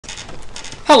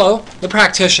Hello, the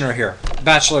practitioner here.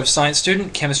 Bachelor of Science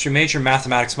student, chemistry major,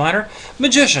 mathematics minor,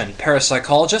 magician,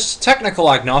 parapsychologist,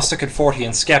 technical agnostic, and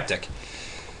Fortean skeptic.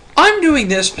 I'm doing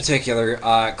this particular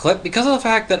clip because of the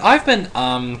fact that I've been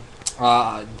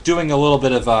doing a little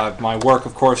bit of my work,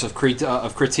 of course, of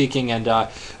critiquing and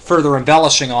further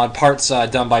embellishing on parts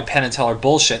done by Penn and Teller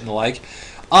bullshit and the like.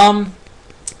 And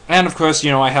of course,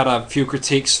 I had a few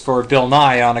critiques for Bill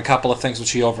Nye on a couple of things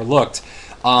which he overlooked.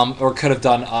 Or could have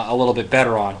done a little bit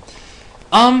better on.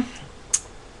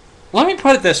 Let me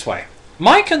put it this way.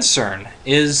 My concern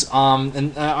is,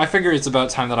 and I figure it's about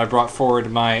time that I brought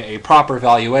forward a proper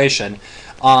evaluation,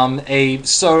 not a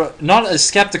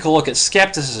skeptical look at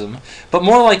skepticism, but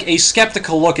more like a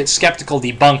skeptical look at skeptical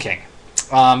debunking.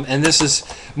 And this is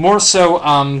more so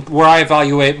where I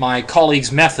evaluate my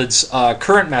colleagues' methods,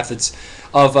 current methods,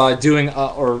 of doing,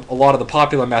 or a lot of the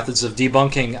popular methods of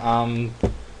debunking,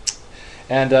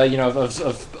 and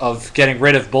of getting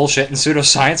rid of bullshit and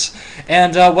pseudoscience,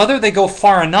 and whether they go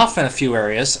far enough in a few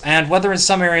areas, and whether in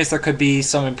some areas there could be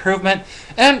some improvement,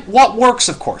 and what works,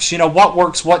 of course. What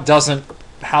works, what doesn't,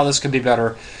 how this could be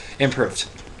better improved.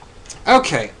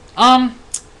 Okay,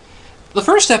 the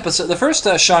first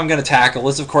show I'm going to tackle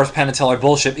is, of course, Penn and Teller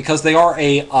bullshit, because they are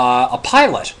a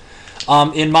pilot.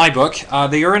 In my book,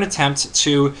 they are an attempt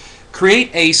to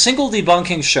create a single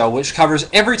debunking show which covers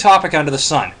every topic under the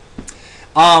sun.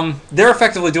 They're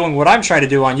effectively doing what I'm trying to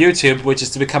do on YouTube, which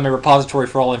is to become a repository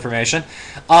for all information.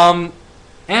 And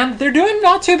they're doing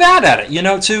not too bad at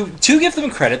it. To give them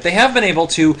credit, they have been able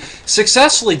to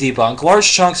successfully debunk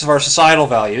large chunks of our societal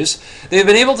values. They've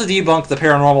been able to debunk the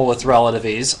paranormal with relative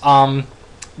ease.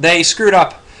 They screwed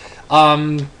up,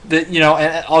 and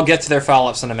I'll get to their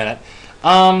foul-ups in a minute.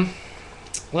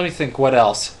 Let me think, what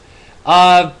else?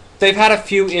 They've had a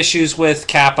few issues with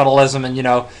capitalism, and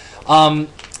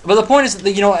but the point is that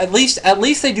at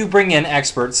least they do bring in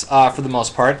experts for the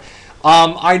most part.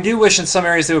 I do wish in some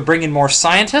areas they would bring in more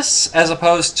scientists as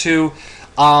opposed to,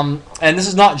 and this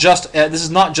is not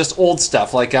just old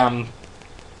stuff like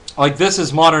this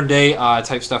is modern day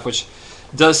type stuff, which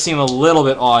does seem a little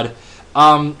bit odd.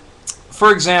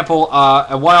 For example,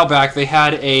 a while back they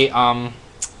had a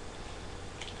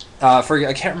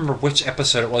I can't remember which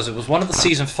episode it was. It was one of the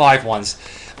season 5 ones.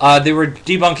 They were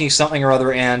debunking something or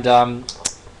other, and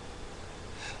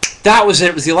that was it.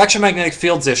 It was the electromagnetic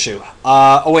fields issue.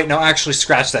 Oh wait, no, actually,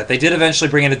 scratch that. They did eventually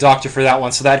bring in a doctor for that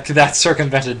one, so that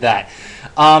circumvented that.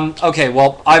 Okay,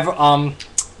 well,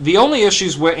 the only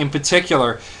issues in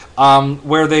particular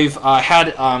where they've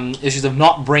had issues of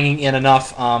not bringing in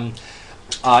enough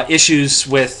issues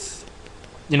with,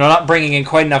 not bringing in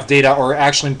quite enough data or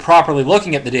actually properly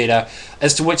looking at the data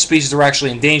as to which species are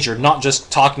actually endangered, not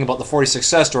just talking about the 40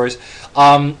 success stories,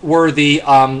 were the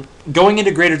going into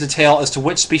greater detail as to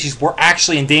which species were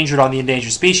actually endangered on the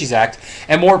Endangered Species Act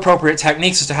and more appropriate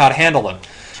techniques as to how to handle them.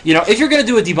 If you're going to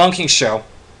do a debunking show,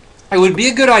 it would be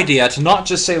a good idea to not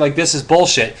just say, like, this is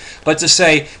bullshit, but to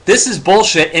say, this is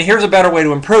bullshit and here's a better way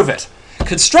to improve it.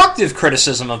 Constructive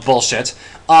criticism of bullshit,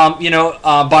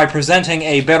 by presenting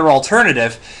a better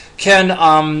alternative,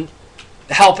 can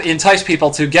help entice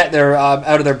people to get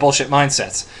out of their bullshit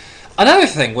mindsets. Another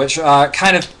thing which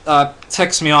kind of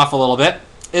ticks me off a little bit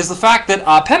is the fact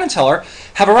that Penn and Teller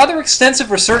have a rather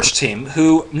extensive research team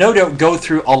who no doubt go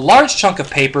through a large chunk of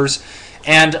papers,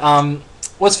 and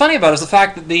what's funny about it is the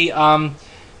fact that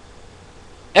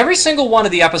every single one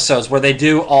of the episodes where they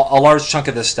do a large chunk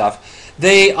of this stuff,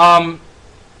 they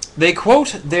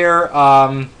quote their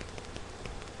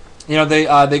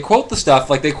they quote the stuff,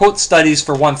 like they quote studies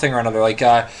for one thing or another. Like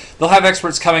they'll have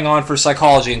experts coming on for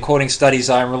psychology and quoting studies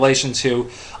in relation to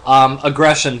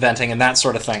aggression venting and that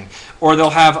sort of thing, or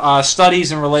they'll have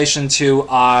studies in relation to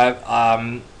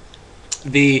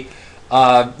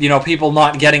people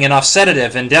not getting enough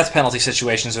sedative in death penalty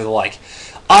situations or the like.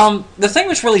 The thing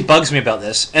which really bugs me about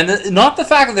this, and not the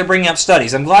fact that they're bringing up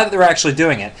studies, I'm glad that they're actually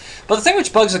doing it, but the thing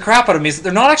which bugs the crap out of me is that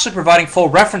they're not actually providing full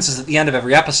references at the end of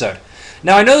every episode.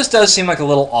 Now, I know this does seem like a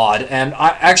little odd, and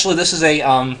actually this is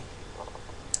and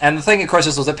the thing, of course,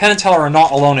 is that Penn and Teller are not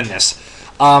alone in this.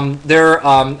 They're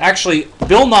actually,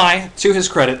 Bill Nye, to his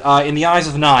credit, in the eyes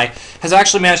of Nye, has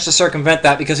actually managed to circumvent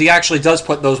that because he actually does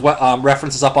put those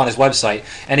references up on his website,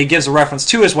 and he gives a reference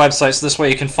to his website, so this way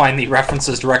you can find the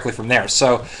references directly from there.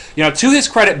 So, to his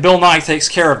credit, Bill Nye takes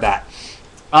care of that.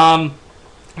 But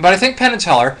I think Penn and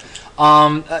Teller,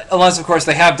 unless, of course,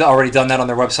 they have already done that on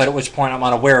their website, at which point I'm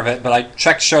unaware of it, but I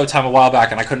checked Showtime a while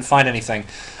back and I couldn't find anything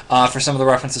for some of the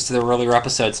references to their earlier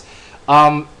episodes.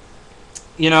 I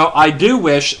do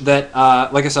wish that,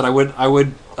 like I said, I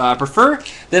would prefer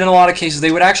that in a lot of cases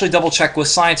they would actually double check with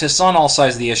scientists on all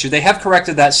sides of the issue. They have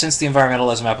corrected that since the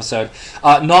environmentalism episode,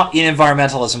 not in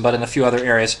environmentalism, but in a few other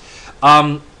areas.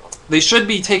 They should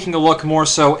be taking a look more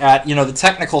so at, the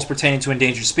technicals pertaining to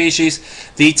endangered species,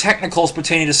 the technicals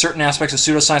pertaining to certain aspects of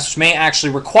pseudoscience, which may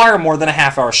actually require more than a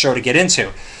half-hour show to get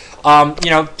into.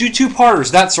 Do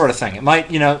two-parters, that sort of thing. It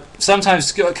might,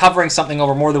 sometimes covering something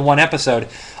over more than one episode,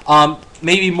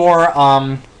 maybe more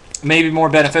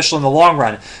beneficial in the long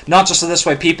run. Not just so this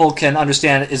way people can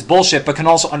understand it is bullshit, but can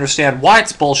also understand why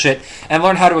it's bullshit and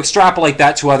learn how to extrapolate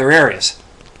that to other areas.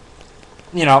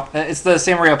 It's the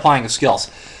same reapplying of skills.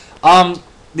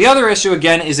 The other issue,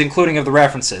 again, is including of the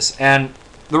references. And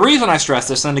the reason I stress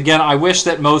this, and again, I wish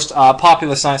that most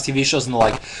popular science TV shows and the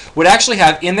like would actually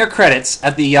have in their credits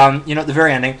at the, at the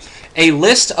very ending, a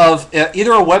list of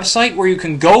either a website where you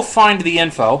can go find the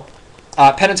info.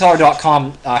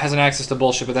 PennAndTeller.com has an access to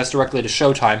bullshit, but that's directly to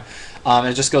Showtime. And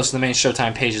it just goes to the main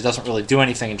Showtime page. It doesn't really do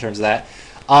anything in terms of that.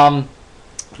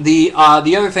 The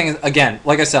other thing, again,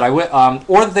 like I said,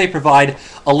 or that they provide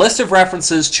a list of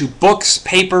references to books,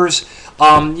 papers,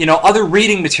 other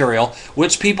reading material,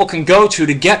 which people can go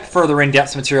to get further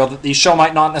in-depth material that the show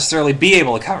might not necessarily be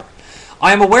able to cover.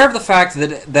 I am aware of the fact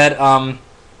that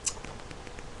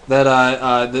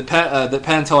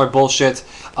Penn and Teller bullshit,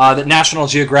 that National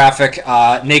Geographic,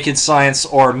 Naked Science,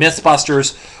 or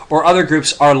Mythbusters, or other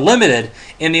groups are limited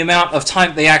in the amount of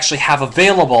time they actually have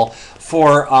available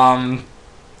for.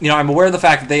 I'm aware of the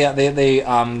fact that they're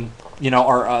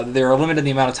limited in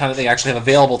the amount of time that they actually have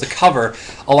available to cover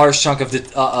a large chunk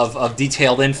of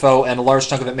detailed info, and a large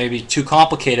chunk of it may be too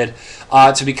complicated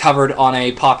to be covered on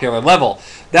a popular level.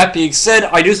 That being said,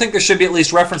 I do think there should be at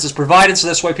least references provided, so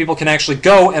this way people can actually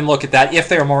go and look at that if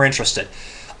they are more interested.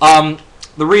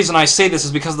 The reason I say this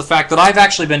is because of the fact that I've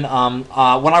actually been, when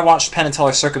I watched Penn and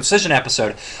Teller's circumcision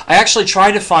episode, I actually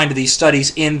tried to find these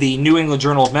studies in the New England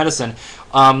Journal of Medicine,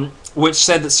 which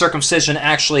said that circumcision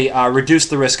actually reduced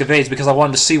the risk of AIDS, because I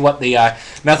wanted to see what the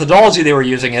methodology they were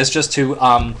using is, just to,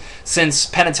 since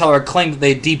Penn and Teller had claimed that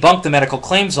they debunked the medical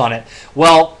claims on it.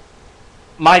 Well,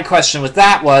 my question with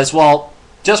that was, well,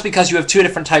 just because you have two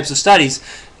different types of studies,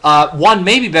 one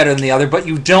may be better than the other, but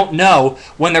you don't know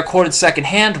when they're quoted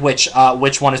secondhand which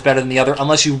one is better than the other,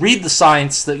 unless you read the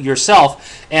science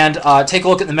yourself and take a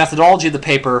look at the methodology of the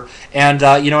paper and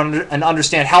and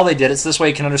understand how they did it. So this way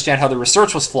you can understand how the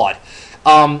research was flawed.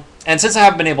 And since I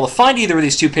haven't been able to find either of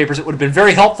these two papers, it would have been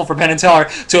very helpful for Penn and Teller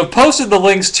to have posted the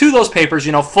links to those papers,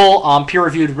 full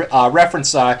peer-reviewed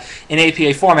reference in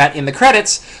APA format in the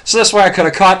credits. So this way I could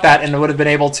have caught that and would have been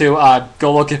able to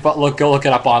go look it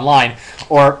up online,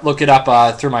 or look it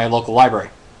up through my local library.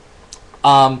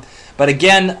 But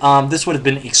again, this would have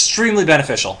been extremely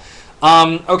beneficial.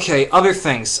 Okay, other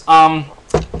things.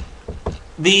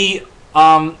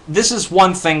 This is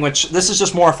one thing this is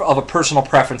just more of a personal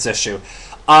preference issue.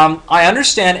 I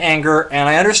understand anger, and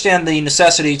I understand the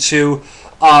necessity to,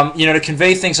 to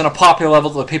convey things on a popular level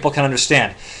that people can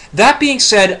understand. That being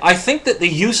said, I think that the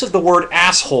use of the word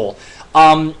asshole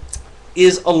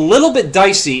is a little bit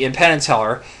dicey in Penn and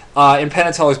Teller, in Penn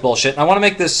and Teller's bullshit, and I want to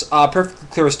make this perfectly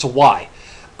clear as to why.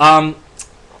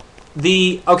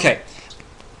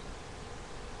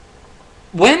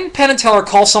 When Penn and Teller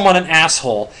call someone an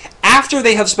asshole after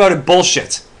they have spouted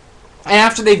bullshit,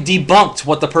 after they've debunked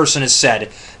what the person has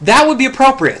said, that would be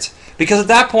appropriate, because at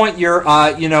that point you're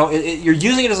you're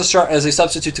using it as a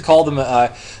substitute to call them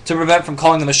to prevent from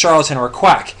calling them a charlatan or a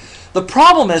quack. The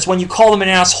problem is when you call them an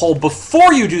asshole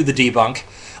before you do the debunk,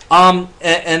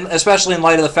 and especially in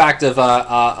light of the fact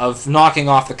of knocking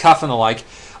off the cuff and the like,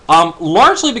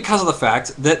 largely because of the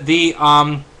fact that the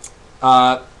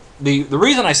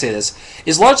reason I say this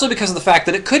is largely because of the fact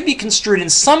that it could be construed in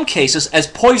some cases as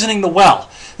poisoning the well.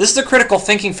 This is a critical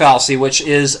thinking fallacy, which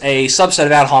is a subset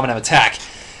of ad hominem attack.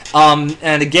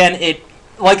 And again,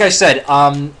 like I said,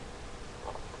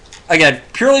 again,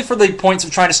 purely for the points of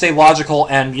trying to stay logical,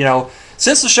 and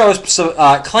since the show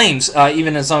claims,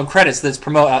 even in its own credits, that it's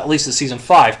at least in season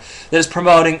 5, that it's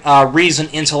promoting reason,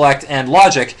 intellect, and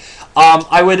logic,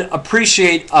 I would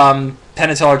appreciate Penn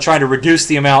and Teller trying to reduce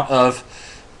the amount of,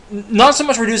 not so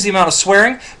much reduce the amount of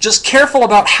swearing, just careful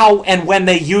about how and when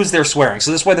they use their swearing.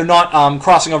 So this way they're not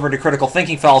crossing over into critical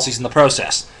thinking fallacies in the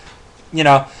process.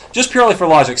 Just purely for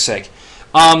logic's sake.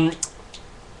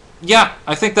 Yeah,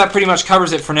 I think that pretty much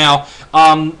covers it for now.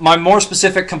 My more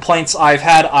specific complaints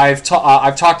I've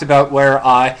talked about,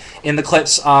 where in the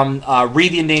clips,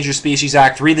 read the Endangered Species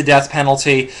Act, read the death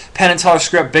penalty, Penn and Teller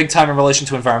script big time in relation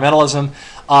to environmentalism.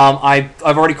 I've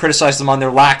already criticized them on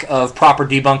their lack of proper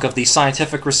debunk of the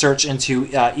scientific research into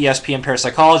ESP and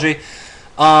parapsychology.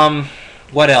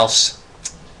 What else?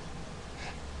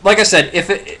 like I said,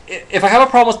 if I have a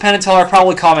problem with Penn and Teller, I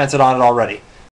probably commented on it already.